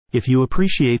If you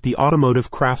appreciate the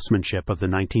automotive craftsmanship of the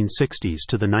 1960s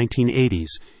to the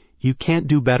 1980s, you can't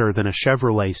do better than a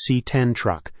Chevrolet C10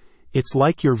 truck. It's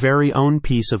like your very own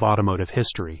piece of automotive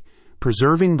history,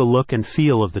 preserving the look and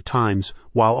feel of the times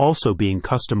while also being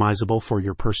customizable for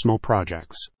your personal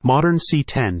projects. Modern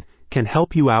C10 can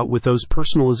help you out with those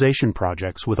personalization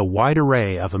projects with a wide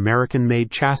array of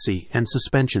American-made chassis and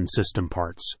suspension system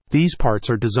parts. These parts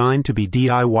are designed to be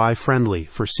DIY-friendly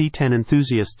for C10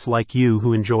 enthusiasts like you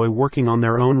who enjoy working on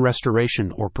their own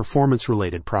restoration or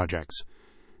performance-related projects.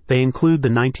 They include the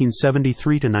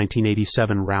 1973 to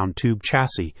 1987 round tube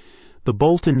chassis, the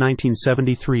bolt-in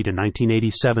 1973 to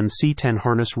 1987 C10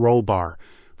 harness roll bar,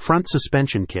 front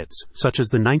suspension kits, such as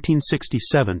the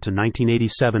 1967 to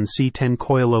 1987 C10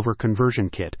 coilover conversion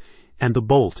kit, and the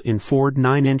bolt-in Ford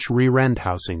 9-inch rear end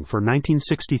housing for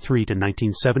 1963 to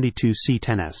 1972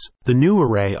 C10s. The new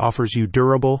array offers you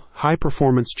durable,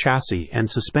 high-performance chassis and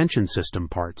suspension system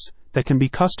parts that can be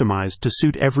customized to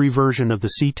suit every version of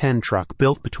the C10 truck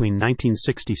built between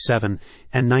 1967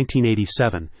 and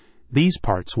 1987. These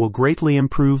parts will greatly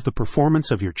improve the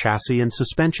performance of your chassis and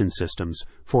suspension systems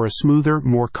for a smoother,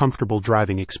 more comfortable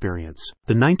driving experience.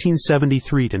 The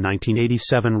 1973 to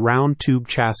 1987 round tube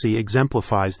chassis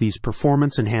exemplifies these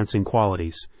performance-enhancing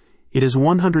qualities. It is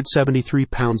 173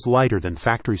 pounds lighter than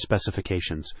factory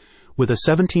specifications, with a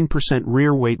 17%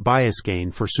 rear weight bias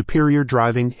gain for superior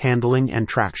driving, handling, and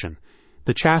traction.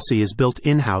 The chassis is built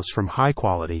in-house from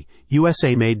high-quality,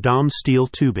 USA-made DOM steel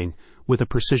tubing, with a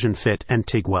precision fit and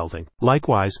TIG welding.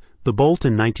 Likewise, the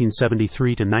bolt-in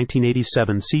 1973 to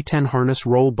 1987 C10 harness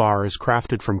roll bar is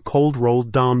crafted from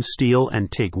cold-rolled DOM steel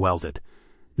and TIG welded.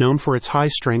 Known for its high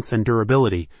strength and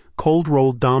durability,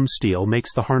 cold-rolled DOM steel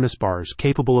makes the harness bars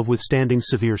capable of withstanding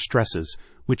severe stresses,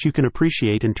 which you can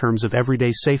appreciate in terms of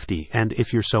everyday safety and,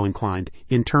 if you're so inclined,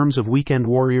 in terms of weekend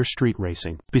warrior street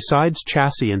racing. Besides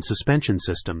chassis and suspension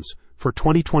systems, for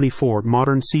 2024,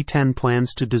 Modern C10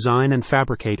 plans to design and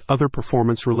fabricate other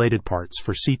performance-related parts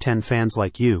for C10 fans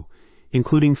like you,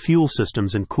 including fuel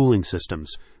systems and cooling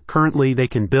systems. Currently, they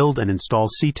can build and install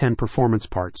C10 performance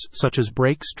parts, such as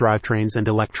brakes, drivetrains, and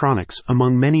electronics,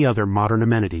 among many other modern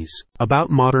amenities. About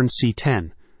Modern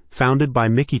C10, founded by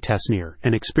Mickey Tesnier,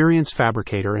 an experienced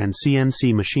fabricator and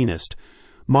CNC machinist,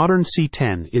 Modern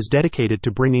C10 is dedicated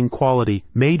to bringing quality,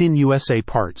 made-in-USA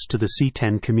parts to the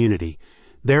C10 community.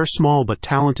 Their small but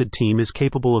talented team is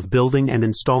capable of building and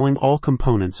installing all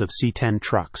components of C10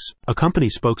 trucks. A company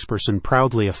spokesperson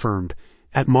proudly affirmed,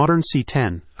 "At Modern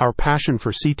C10, our passion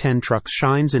for C10 trucks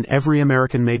shines in every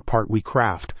American-made part we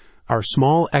craft. Our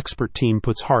small expert team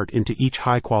puts heart into each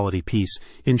high-quality piece,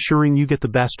 ensuring you get the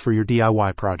best for your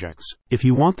DIY projects. If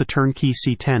you want the turnkey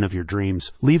C10 of your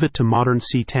dreams, leave it to Modern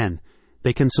C10.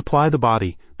 They can supply the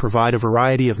body, provide a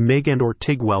variety of MIG and or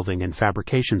TIG welding and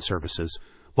fabrication services,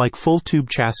 like full-tube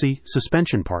chassis,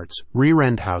 suspension parts,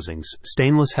 rear-end housings,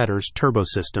 stainless headers, turbo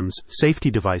systems, safety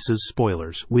devices,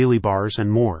 spoilers, wheelie bars, and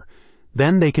more.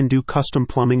 Then they can do custom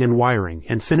plumbing and wiring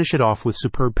and finish it off with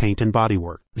superb paint and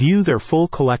bodywork. View their full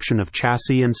collection of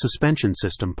chassis and suspension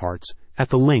system parts at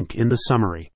the link in the summary.